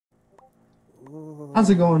How's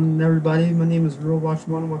it going, everybody? My name is Robot.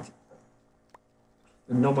 You want to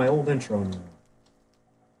know my old intro anymore?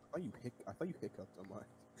 I thought you hiccuped on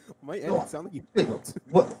my end. No, It sounded like you wait, hiccuped.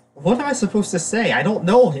 what am I supposed to say? I don't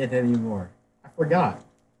know it anymore. I forgot.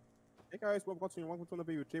 Hey guys, welcome to another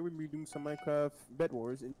video. Today we're gonna be doing some Minecraft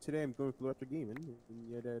Bedwars, and today I'm going through after gaming.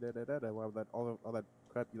 And yeah, all that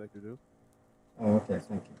crap you like to do. Oh, okay,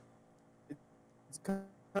 thank you. It's kind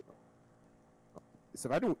of,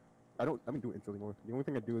 so I don't do intro anymore. The only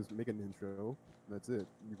thing I do is make an intro. And that's it.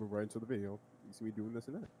 You go right into the video. You see me doing this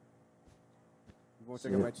and that. You want to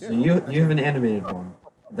check out my So channel? you have an animated one.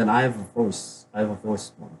 Then I have a voice. I have a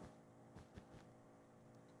voice one.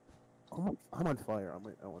 I'm on fire. I'm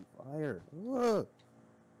on fire. Ugh.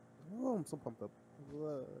 Oh, I'm so pumped up.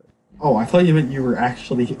 Ugh. Oh, I thought you meant you were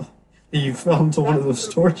actually you fell into one of those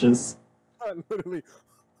torches. I'm literally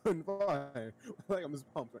on fire. Like I'm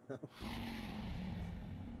just pumped right now.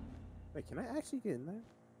 Wait, can I actually get in there?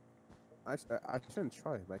 I shouldn't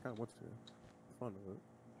try, but I kind of want to. It's fun of it.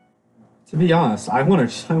 To be honest, I want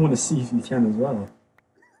to see if you can as well.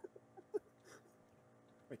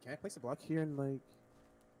 Wait, can I place a block here and like?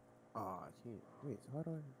 Ah, I can't. Wait, so how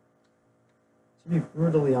do I? To be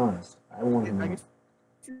brutally honest, I want to I know. guess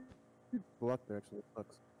you block there actually. It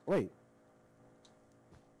sucks. Wait.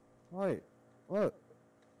 Wait. Look.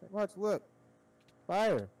 Watch. Look.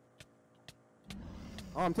 Fire.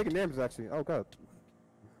 Oh, I'm taking damage actually. Oh god.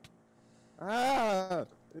 Ah!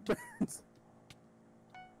 It burns.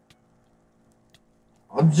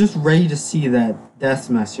 I'm just ready to see that death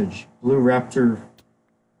message. Blue Raptor.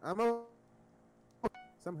 I'm a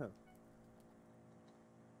somehow.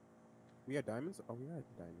 We got diamonds? Oh, we got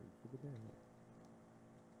diamonds. Look at that.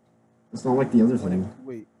 It's not like the other thing.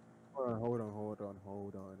 Wait. Hold on.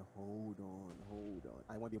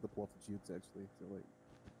 I want to be able to pull off the jukes actually. So like,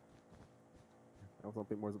 I don't want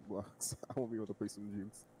to pick more blocks. I won't be able to play some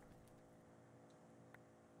jukes.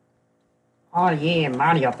 Oh yeah,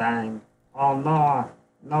 Mario time. Oh no.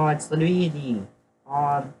 No, it's Luigi.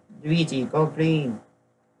 Oh, Luigi, go green.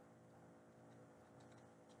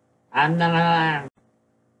 And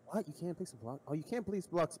What? You can't place a block? Oh, you can't place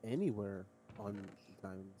blocks anywhere on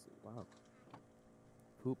diamonds. Wow.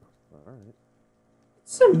 Poop. Alright.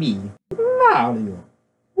 it's me, Mario.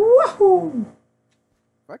 Woohoo!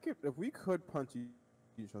 If we could punch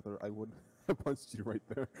each other, I would have punched you right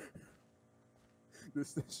there.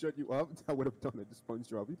 Just to shut you up, I would have done it. Just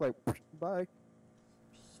punched you up. You'd be like, bye.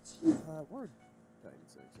 Word.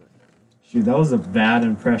 Shoot, that was a bad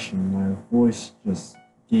impression. My voice just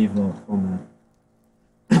gave up on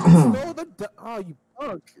Stole that. oh, you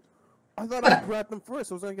punk! I thought I grabbed them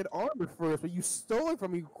first. I was gonna get armor first, but you stole it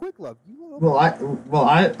from me quick, love.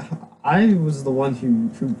 I was the one who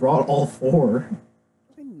brought all four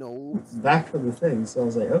I know. back from the thing. So I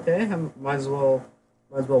was like, okay, I might as well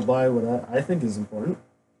buy what I think is important.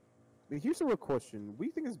 But here's a real question: what do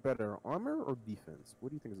you think is better, armor or defense? What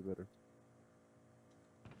do you think is better?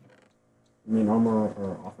 I mean, armor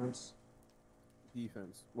or offense?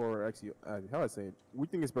 Defense, or actually, how I say it? What do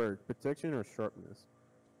you think is better, protection or sharpness?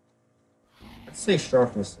 I'd say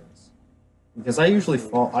sharpness is. Because I usually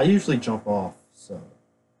fall. I usually jump off. So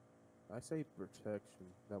I say protection.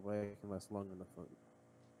 That way I can last long enough.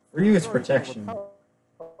 for you, it's protection.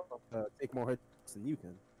 Take more hits than you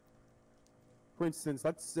can. For instance,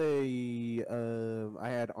 let's say I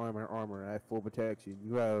had armor. I have full protection.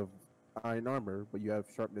 You have iron armor, but you have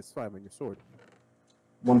sharpness 5 on your sword.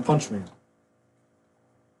 One Punch Man.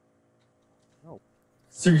 No.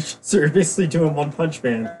 So you're basically doing One Punch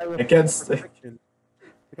Man against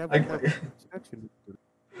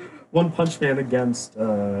One Punch Man against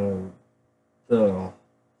the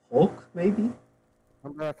Hulk, maybe.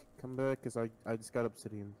 Come back, cause I just got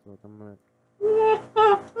obsidian, so come back.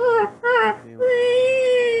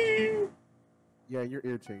 Yeah, you're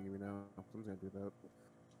irritating me now. I'm gonna do that.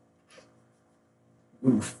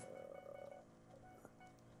 Oof.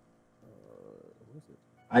 What is it?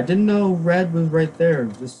 I didn't know Red was right there.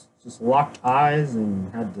 Just locked eyes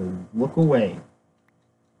and had to look away.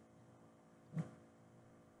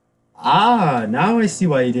 Ah, now I see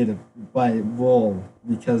why you did it by wool.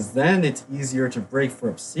 Because then it's easier to break for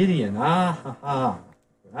obsidian. Ah, ha, ha.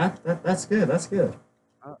 That's good. That's good.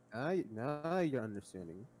 Now you're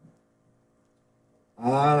understanding.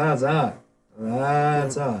 Ah, that's that.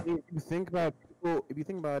 That's that. If you think about people, if you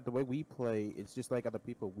think about the way we play, it's just like other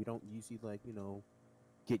people. We don't usually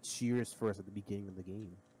get cheers first at the beginning of the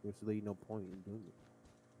game. There's really no point in doing it.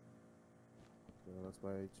 So that's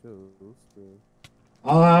why I chose to.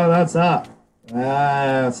 Oh, that's that.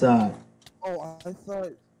 That's that. Oh,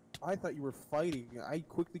 I thought you were fighting. I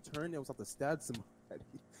quickly turned and was about to stab somebody.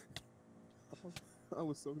 I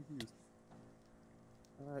was so confused.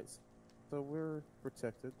 Alright, so we're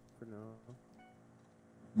protected for now.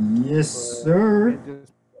 Yes, But sir.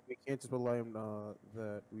 we can't just rely on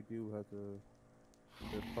that we do have to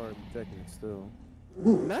they're part of protecting it still. And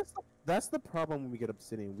Ooh, that's the problem when we get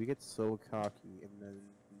obsidian. We get so cocky and then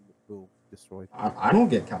boom, destroyed. I don't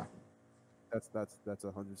get cocky. That's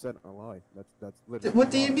 100% a lie. That's literally What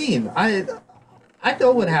a do you lie. mean? I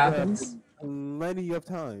know what There have happens. been plenty of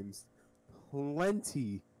times,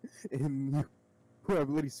 plenty, and you have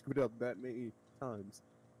literally screwed up that many times.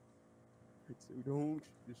 So don't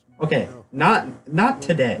just Okay, no. not Don't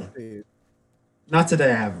today. say it. Not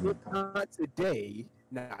today. I haven't been cocky. Not today,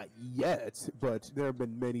 not yet, but there have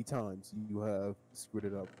been many times you have screwed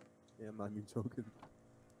it up. Yeah, I'm not even joking.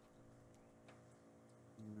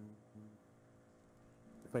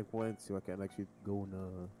 If I wanted to, I can actually go and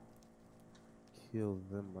kill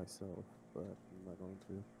them myself, but I'm not going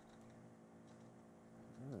to.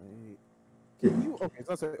 Alright. Can you okay?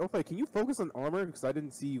 So okay, can you focus on armor? Because I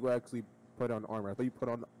didn't see you actually put on armor. I thought you put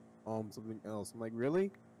on something else. I'm like,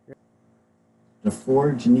 really? The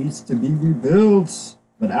forge needs to be rebuilt,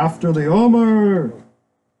 but after the armor.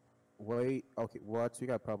 Wait, okay, watch. You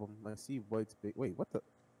got a problem. I see white's big. Wait, what the?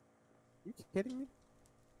 You kidding me?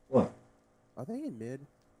 What? Are they in mid?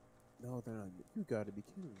 No, they're not. You gotta be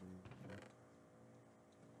kidding me.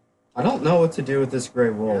 I don't know what to do with this gray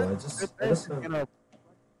wool. Yeah, I just have... you know,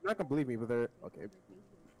 not gonna believe me, but they're okay.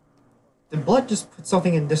 Did Blood just put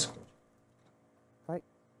something in Discord? Fight.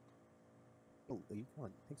 Holy one.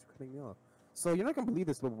 Thanks for cutting me off. So you're not gonna believe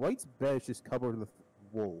this, but white's bed is just covered with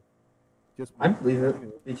wool. Just I wool. believe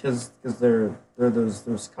it because they're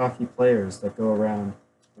those cocky players that go around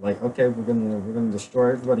like, okay, we're gonna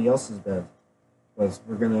destroy everybody else's bed, but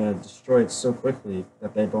we're gonna destroy it so quickly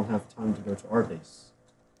that they don't have time to go to our base.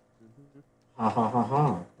 Ha ha ha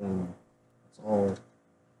ha. Then it's all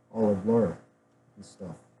a blur and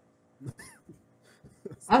stuff.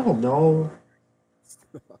 I don't know.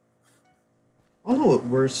 I don't know what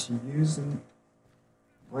words to use in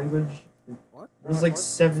language. What? There's like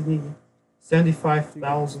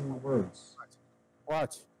 75,000 words.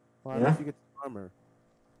 Watch. Why Yeah? don't you get armor?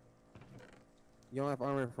 You don't have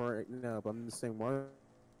armor for it now, but I'm just saying why.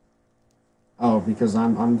 Oh, because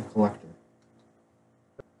I'm the collector.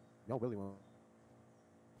 Y'all really want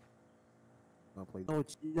to play? No,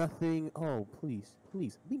 it's nothing. Oh, please,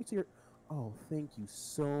 please, leave me to your. Oh, thank you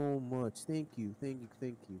so much. Thank you, thank you,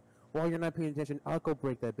 thank you. While you're not paying attention, I'll go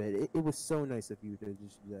break that bed. It was so nice of you to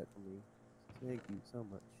just do that for me. Thank you so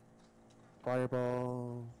much.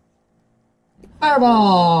 Fireball.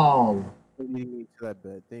 Fireball! Leading me to that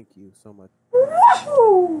bed. Thank you so much.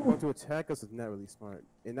 Woohoo! Going to attack us is not really smart.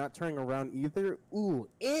 And not turning around either. Ooh,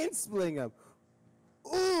 and splitting up.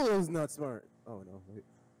 Ooh, that was not smart. Oh no, wait.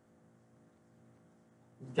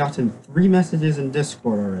 Gotten 3 messages in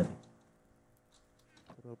Discord already.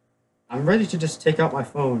 I'm ready to just take out my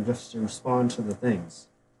phone just to respond to the things.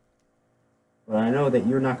 But I know that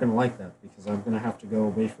you're not going to like that because I'm going to have to go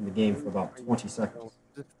away from the game for about 20 seconds.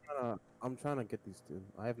 I'm trying to get these two.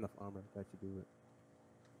 I have enough armor to actually do it.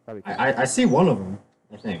 Probably I see one of them,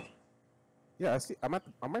 I think. Yeah, I see. I'm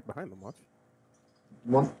right behind them. Watch.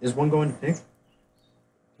 Is one going to pink?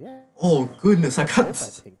 Yeah. Oh, goodness, I Both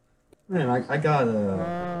got... pink. Man, I got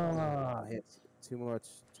It's too much.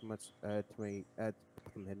 Too much. Add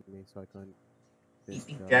them hitting me, so I couldn't. Beep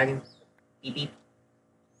Beep Dragon. Beep Beep.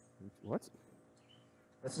 What?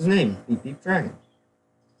 That's his name, Beep Beep Dragon.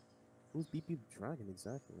 Who's Beep Beep Dragon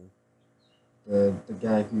exactly? The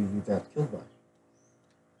guy who you got killed by.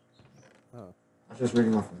 Oh. I was just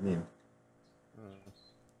reading off his name.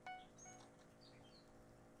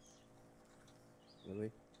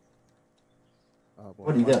 Really? Oh, boy.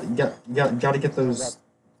 What do you got? You got to get those.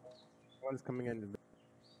 One's coming in.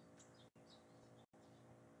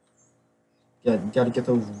 Yeah, you got to get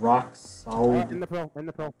those rock solid. In the pro.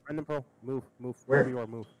 Move. Where? Wherever you are,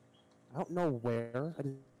 move. I don't know where. I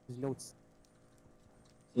just know it's.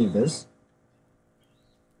 See this?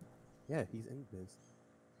 Yeah, he's in this.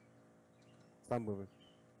 Stop moving.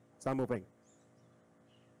 Stop moving.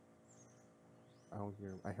 I don't hear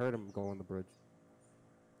him. I heard him go on the bridge.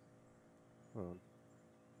 Hold on.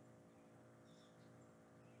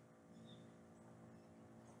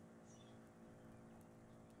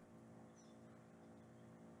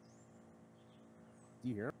 Do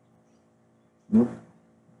you hear him? Nope.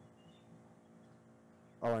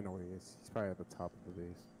 Oh, I know where he is. He's probably at the top of the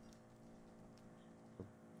base.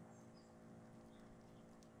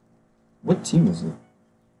 What team is it?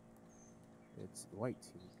 It's the white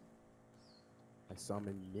team. I saw him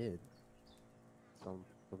in mid. So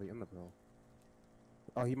probably in the bro.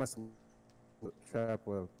 Oh, he must trap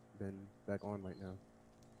would have been back on right now,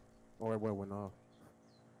 or it would have went off.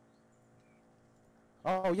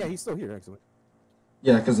 Oh yeah, he's still here actually.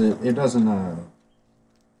 Yeah, because it doesn't.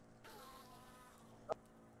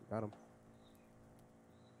 Got him.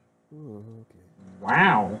 Ooh, okay.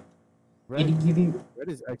 Wow. Did he give you? Red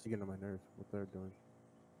is actually getting on my nerves. What they're doing.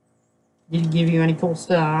 Did he give you any cool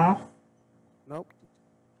stuff? Nope.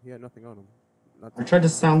 He had nothing on him. I Nothing. tried to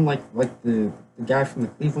sound like the guy from the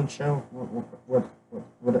Cleveland show.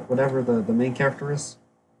 Whatever the main character is,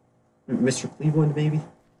 Mr. Cleveland, maybe.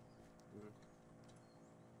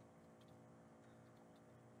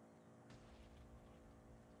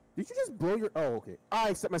 Did you just blow your? Oh, okay.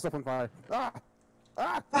 I set myself on fire. Ah!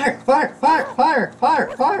 Ah! Fire! Fire! Fire! Fire!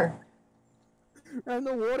 Fire! Fire! I have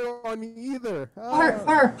no water on me either. Ah. Fire!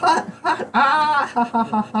 Fire! Hot! Hot! Ah! Ha ha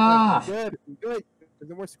ha ha! Good. Good. There's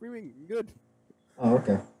no more screaming. Good. Oh,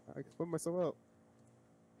 okay. I can put myself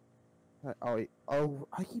out. Oh wait. Oh,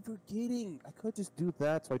 I keep forgetting. I could just do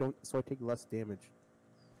that so I take less damage.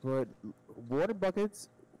 But water buckets,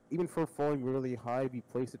 even for falling really high, if you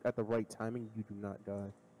place it at the right timing, you do not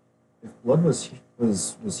die. If Blood was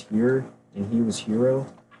here and he was hero,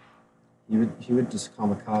 he would just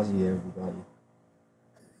kamikaze everybody.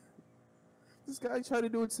 This guy tried to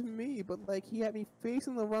do it to me, but like he had me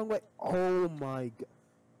facing the wrong way. Oh my god.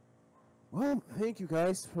 Well, thank you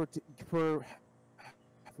guys for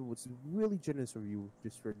it was really generous of you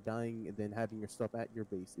just for dying and then having your stuff at your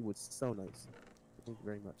base. It was so nice. Thank you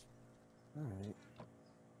very much. Alright.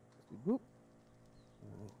 Boop.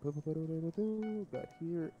 Got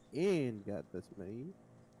here and got this many.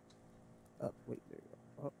 Oh, wait, there you go.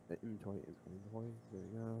 Oh, inventory. There you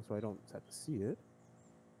go. So I don't have to see it.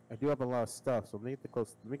 I do have a lot of stuff, so make it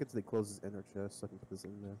to the closest inner chest so I can put this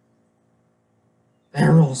in there.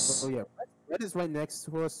 Barrels. Oh yeah, red is right next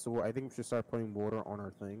to us, so I think we should start putting water on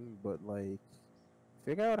our thing. But like,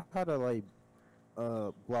 figure out how to like,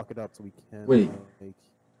 block it up so we can like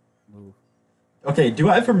move. Okay, do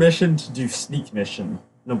I have permission to do sneak mission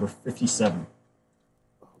number 57?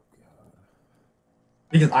 Oh god.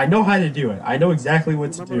 Because I know how to do it. I know exactly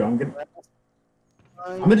what to do. I'm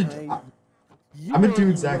gonna do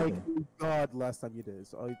exactly. Like, god, last time you did,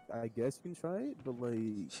 so I guess you can try it, but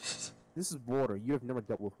like, this is water. You have never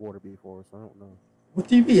dealt with water before, so I don't know. What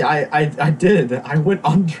do you mean? I did. I went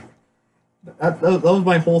under. That was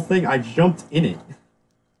my whole thing. I jumped in it.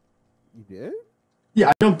 You did? Yeah,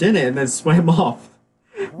 I jumped in it and then swam off.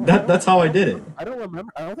 Oh, That's how I did it. I don't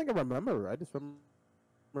remember. I don't think I remember. I just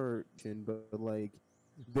remember, but like,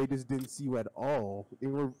 they just didn't see you at all. They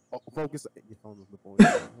were focused. You found the point.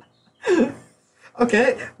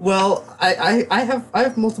 Okay, well, I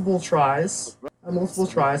have multiple tries. I have multiple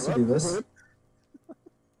tries to do this.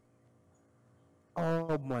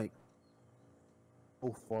 Oh my!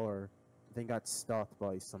 So far, they got stopped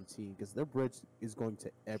by some team because their bridge is going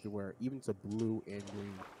to everywhere, even to blue and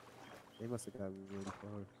green. They must have got really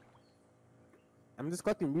far. I'm just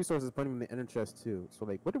collecting resources, putting them in the inner chest too. So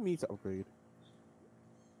like, what do we need to upgrade?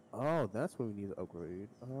 Oh, that's what we need to upgrade.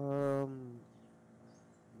 We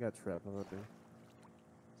got trap out there.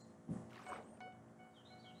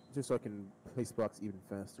 Just so I can place blocks even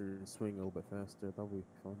faster and swing a little bit faster. That'll be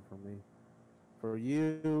fun for me. For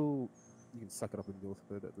you, you can suck it up and deal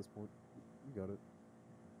with it at this point. You got it.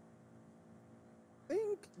 I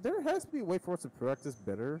think there has to be a way for us to practice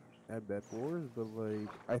better at Bedwars, but like,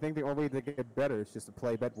 I think the only way to get better is just to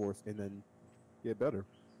play Bedwars and then get better.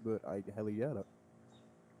 But I highly doubt it.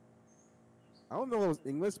 I don't know if it was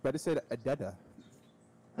English, but it said adada.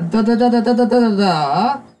 Da da da da da da da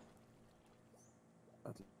da.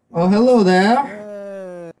 Oh, hello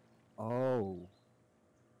there. Oh.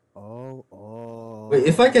 Wait,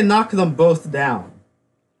 if I can knock them both down,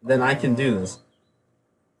 then I can do this.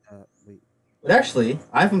 Wait. But actually,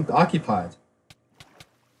 I have them occupied.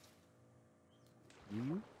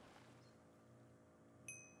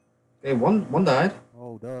 Okay, one died.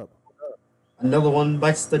 Hold up. Another one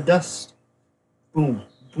bites the dust. Boom,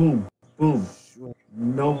 boom, boom.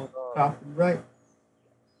 No copyright.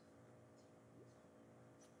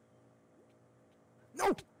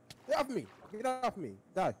 No! Get off me! Get off me!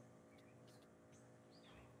 Die!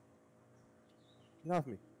 Get off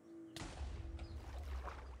me!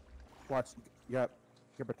 Watch. Yeah.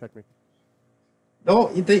 You protect me. No,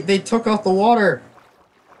 they took out the water.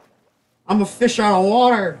 I'm a fish out of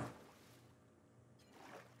water.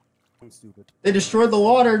 I'm stupid. They destroyed the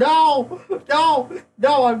water. No! No!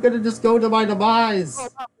 No, I'm gonna just go to my demise. Oh,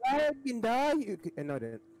 I can die. No, I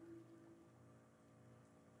didn't.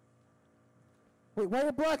 Wait, why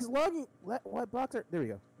are blocks logging? What blocks are... There we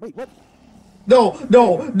go. Wait, what? No,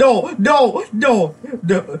 no, no, no, no,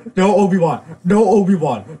 no, no, Obi-Wan. No,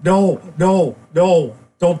 Obi-Wan. No, no, no.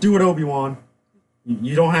 Don't do it, Obi-Wan.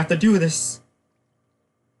 You don't have to do this.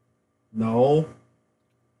 No.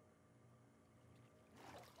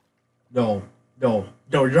 No. No.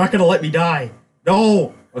 No, you're not gonna let me die.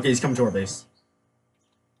 No! Okay, he's coming to our base.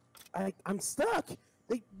 I'm stuck.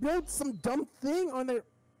 They built some dumb thing on their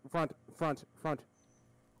front.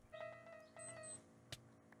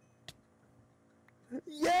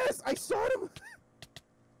 Yes, I shot him.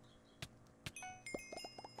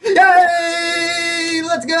 Yay!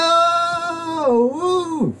 Let's go!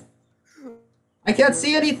 Woo! I can't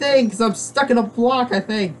see anything because I'm stuck in a block, I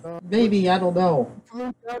think. Maybe, I don't know.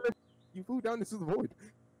 You flew down into the void.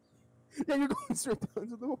 Yeah, you're going straight down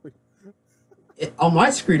into the void. On my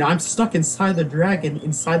screen, I'm stuck inside the dragon,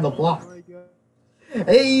 inside the block. Oh my god.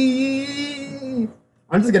 Hey!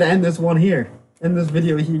 I'm just gonna end this one here. End this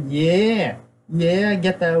video here. Yeah! Yeah,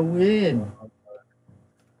 get that win.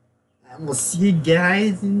 And we'll see you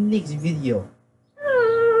guys in the next video.